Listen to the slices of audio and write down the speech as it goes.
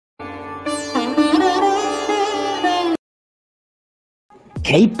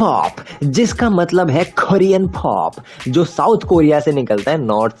K-pop, जिसका मतलब है कोरियन पॉप, जो साउथ कोरिया से निकलता है,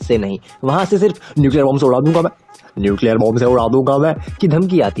 नॉर्थ से नहीं। वहां से सिर्फ न्यूक्लियर बॉम्ब से उड़ा दूंगा मैं, न्यूक्लियर बॉम्ब से उड़ा दूंगा मैं की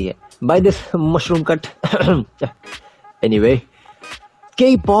धमकी आती है by this mushroom cut. Anyway,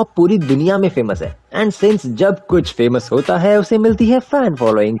 K-pop पूरी दुनिया में फेमस है एंड सिंस जब कुछ फेमस होता है उसे मिलती है फैन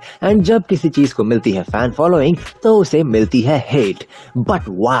फॉलोइंग, एंड जब किसी चीज को मिलती है फैन फॉलोइंग तो उसे मिलती है हेट। But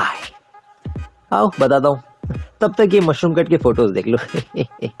why? आओ बताता हूँ, तब तक ये मशरूम कट के फोटोज देख लो।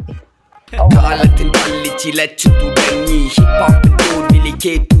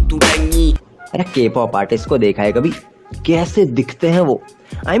 अरे K-pop आर्टिस्ट को देखा है कभी? कैसे दिखते हैं वो?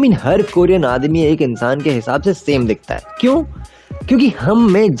 I mean, हर कोरियन आदमी एक इंसान के हिसाब से सेम दिखता है। क्यों? क्योंकि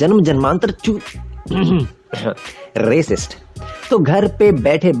हम में जन्म जन्मांतर रेसिस्ट। तो घर पे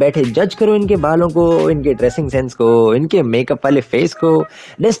बैठे बैठे जज करो इनके बालों को, इनके ड्रेसिंग सेंस को, इनके मेकअप वाले फेस को।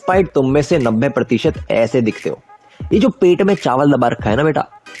 डिस्पाइट तुम में से 90% ऐसे दिखते हो। ये जो पेट में चावल दबा रखा है ना बेटा,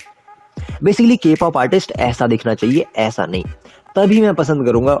 बेसिकली K-pop आर्टिस्ट ऐसा दिखना चाहिए, ऐसा नहीं। तभी मैं पसंद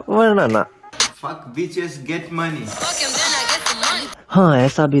करूंगा, वरना ना। Fuck bitches, get money. हाँ,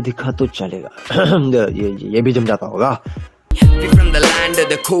 ऐसा भी दिखा तो चलेगा। ये भी जम जाता होगा।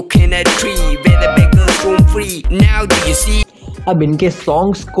 अब इनके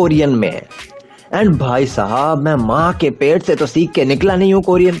सॉन्ग्स कोरियन में है एंड भाई साहब, मैं माँ के पेट से तो सीख के निकला नहीं हूँ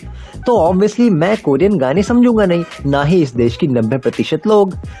कोरियन, तो ऑब्वियसली मैं कोरियन गाने समझूंगा नहीं, ना ही इस देश की 90%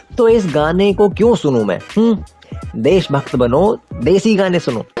 लोग। तो इस गाने को क्यों सुनूं मैं? देशभक्त बनो, देसी गाने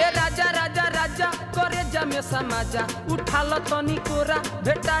सुनो।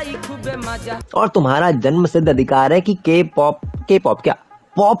 और तुम्हारा जन्म सिद्ध अधिकार है कि K-pop क्या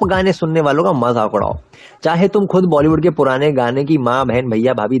पॉप गाने सुनने वालों का मजाक उड़ाओ। चाहे तुम खुद बॉलीवुड के पुराने गाने की माँ बहन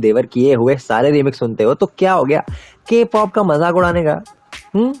भैया भाभी देवर किए हुए सारे रीमिक्स सुनते हो, तो क्या हो गया K-pop का मजाक उड़ाने का?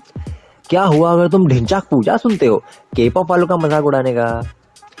 क्या हुआ अगर तुम ढिंचाक पूजा सुनते हो, K-pop वालों का मजाक उड़ाने का?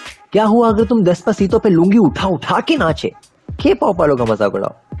 क्या हुआ अगर तुम डेस्पासितो पे लुंगी उठा उठा के नाचे, K-pop वालों का मजाक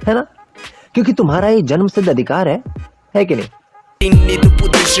उड़ाओ, है ना? क्योंकि तुम्हारा ये जन्म सिद्ध अधिकार है कि नहीं?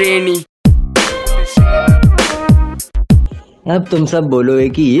 अब तुम सब बोलोगे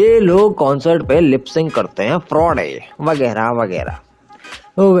कि ये लोग कॉन्सर्ट पे लिप सिंक करते हैं, फ्रॉड है वगैरह वगैरह।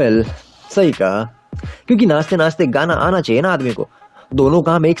 वेल, सही कहा, क्योंकि नाचते नाचते गाना आना चाहिए ना आदमी को। दोनों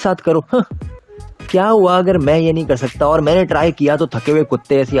काम एक साथ करो। क्या हुआ अगर मैं ये नहीं कर सकता और मैंने ट्राई किया तो थके हुए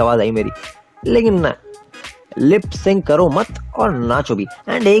कुत्ते ऐसी आवाज आई मेरी? लेकिन ना, लिप सिंक करो मत और नाचो भी,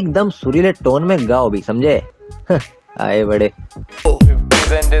 एंड एकदम सुरीले टोन में गाओ भी, समझे? आए बड़े।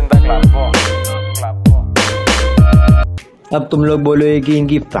 अब तुम लोग बोलोगे कि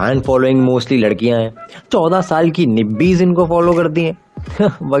इनकी फैन फॉलोइंग मोस्टली लड़कियां हैं, 14 साल की निब्बीज इनको फॉलो करती हैं,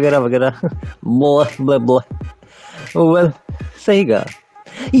 वगैरह वगैरह। वेल, सही कहा,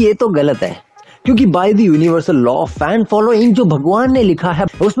 ये तो गलत है, क्योंकि by the universal law of fan following जो भगवान ने लिखा है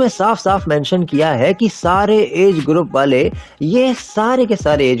उसमें साफ साफ मेंशन किया है कि सारे एज ग्रुप वाले, ये सारे के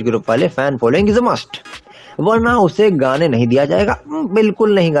सारे एज ग्रुप वाले fan following is a must, वरना उसे गाने नहीं दिया जाएगा,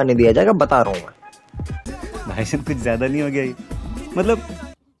 बिल्कुल नहीं गाने दिया जाएगा, बता रहा हूं मैं। भाई साहब कुछ ज्यादा नहीं हो गया ये? मतलब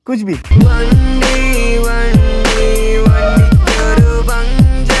कुछ भी।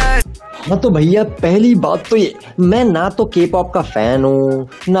 हाँ तो भैया, पहली बात तो ये, मैं ना तो K-pop का फैन हूँ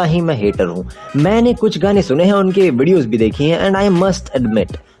ना ही मैं हेटर हूँ। मैंने कुछ गाने सुने हैं, उनके वीडियोस भी देखी हैं, and I must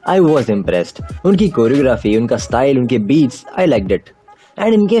admit I was impressed. उनकी कोरियोग्राफी, उनका स्टाइल, उनके beats, I liked it.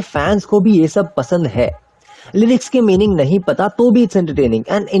 And इनके फैंस को भी ये सब पसंद है। लिरिक्स के मीनिंग नहीं पता तो भी इट्स एंटरटेनिंग,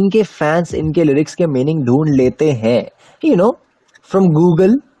 एंड इनके फैंस इनके लिरिक्स के मीनिंग ढूंढ लेते हैं, यू नो, फ्रॉम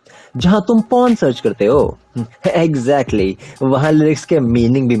गूगल, जहां तुम पॉर्न सर्च करते हो। एग्जैक्टली, वहां लिरिक्स के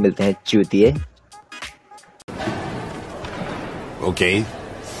मीनिंग भी मिलते हैं, चूतिए। ओके।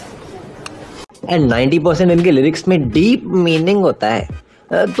 एंड 90% इनके लिरिक्स में डीप मीनिंग होता है,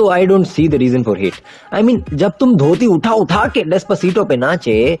 तो I don't see the reason for hit. I mean, जब तुम धोती उठा उठा के डेस्पासितो पे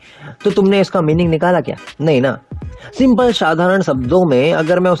नाचे तो तुमने इसका मीनिंग निकाला क्या? नहीं ना। सिंपल साधारण शब्दों में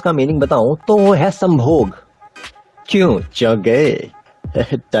अगर मैं उसका मीनिंग बताऊं तो वो है संभोग। क्यों चौंक गए?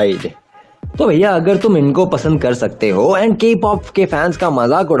 टाइड। तो भैया, अगर तुम इनको पसंद कर सकते हो एंड K-pop के फैंस का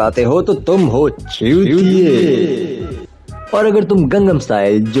मजाक उड़ाते हो तो तुम हो चूतिए। और अगर तुम गंगम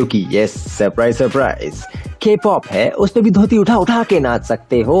स्टाइल, जो कि यस, सरप्राइज सरप्राइज, K-pop है, उस पे भी धोती उठा उठा के नाच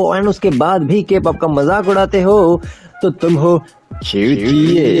सकते हो एंड उसके बाद भी K-pop का मजाक उड़ाते हो तो तुम हो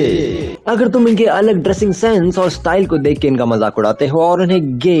चूतिए। अगर तुम इनके अलग ड्रेसिंग सेंस और स्टाइल को देख के इनका मजाक उड़ाते हो और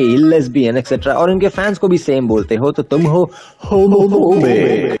उन्हें गे, लेस्बियन एक्सेट्रा और इनके फैंस को भी सेम बोलते हो तो तुम हो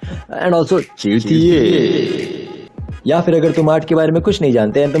होमोफोबिक एंड आल्सो चूतिए। या फिर अगर तुम आर्ट के बारे में कुछ नहीं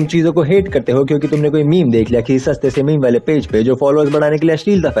जानते हैं, तुम चीजों को हेट करते हो क्योंकि तुमने कोई मीम देख लिया कि सस्ते से मीम वाले पेज पे जो फॉलोअर्स बढ़ाने के लिए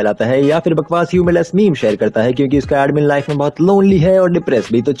अश्लीलता फैलाता है, या फिर बकवास ह्यूमरलेस मीम शेयर करता है क्योंकि उसका एडमिन लाइफ में बहुत लोनली है और डिप्रेस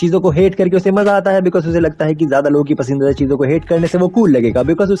भी, तो चीजों को हेट करके उसे मजा आता है बिकॉज उसे लगता है कि ज्यादा लोगों की पसंदीदा चीजों को हेट करने से वो कूल लगेगा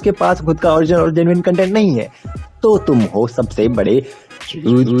बिकॉज उसके पास खुद का ओरिजिनल और जेन्युइन कंटेंट नहीं है। तो तुम हो सबसे बड़े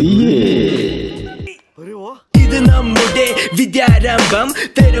चूतिए।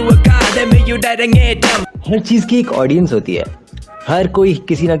 हर चीज की एक ऑडियंस होती है, हर कोई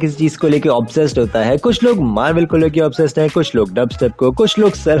किसी ना किसी चीज को लेके ऑब्सेस्ड होता है। कुछ लोग मार्वल को लेके ऑब्सेस्ड हैं, कुछ लोग डब स्टेप को, कुछ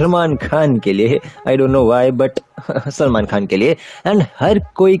लोग सलमान खान के लिए, I don't know why but Salman Khan के लिए, एंड हर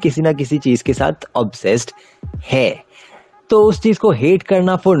कोई किसी ना किसी चीज के साथ ऑब्सेस्ड है। तो उस चीज को हेट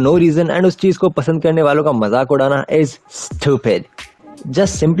करना फॉर नो रीजन एंड उस चीज को पसंद करने वालों का मजाक उड़ाना is stupid.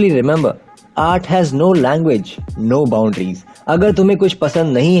 Just simply remember, art has no language, no boundaries. अगर तुम्हें कुछ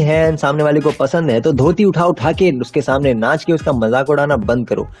पसंद नहीं है एंड सामने वाले को पसंद है तो धोती उठा उठा के उसके सामने नाच के उसका मजाक उड़ाना बंद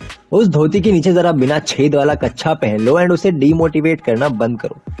करो। उस धोती के नीचे जरा बिना छेद वाला कच्छा पहन लो एंड उसे डीमोटिवेट करना बंद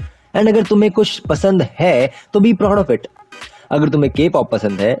करो। एंड अगर तुम्हें कुछ पसंद है तो बी प्राउड ऑफ इट। अगर तुम्हें के पॉप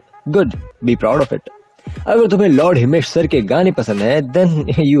पसंद है, good, be proud of it. अगर तुम्हें लॉर्ड हिमेश सर के गाने पसंद है, then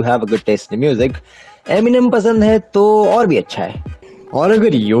you have a good taste in music. Eminem पसंद है तो और भी अच्छा है। और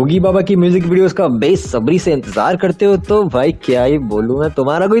अगर योगी बाबा की म्यूजिक वीडियोस का बेसब्री से इंतजार करते हो तो भाई क्या ही बोलूं मैं,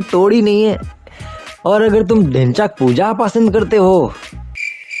 तुम्हारा कोई तोड़ ही नहीं है। और अगर तुम ढिंचाक पूजा पसंद करते हो,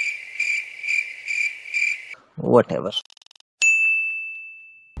 व्हाटएवर।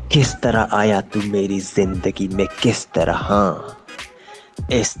 किस तरह आया तू मेरी जिंदगी में, किस तरह, हाँ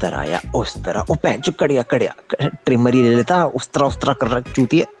इस तरह या उस तरह। ओ पैंचो कड़िया कड़िया ट्रिमर ही ले लेता, उस तरह कर रहा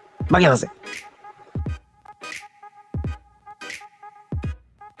चूतिया, भाग यहाँ से।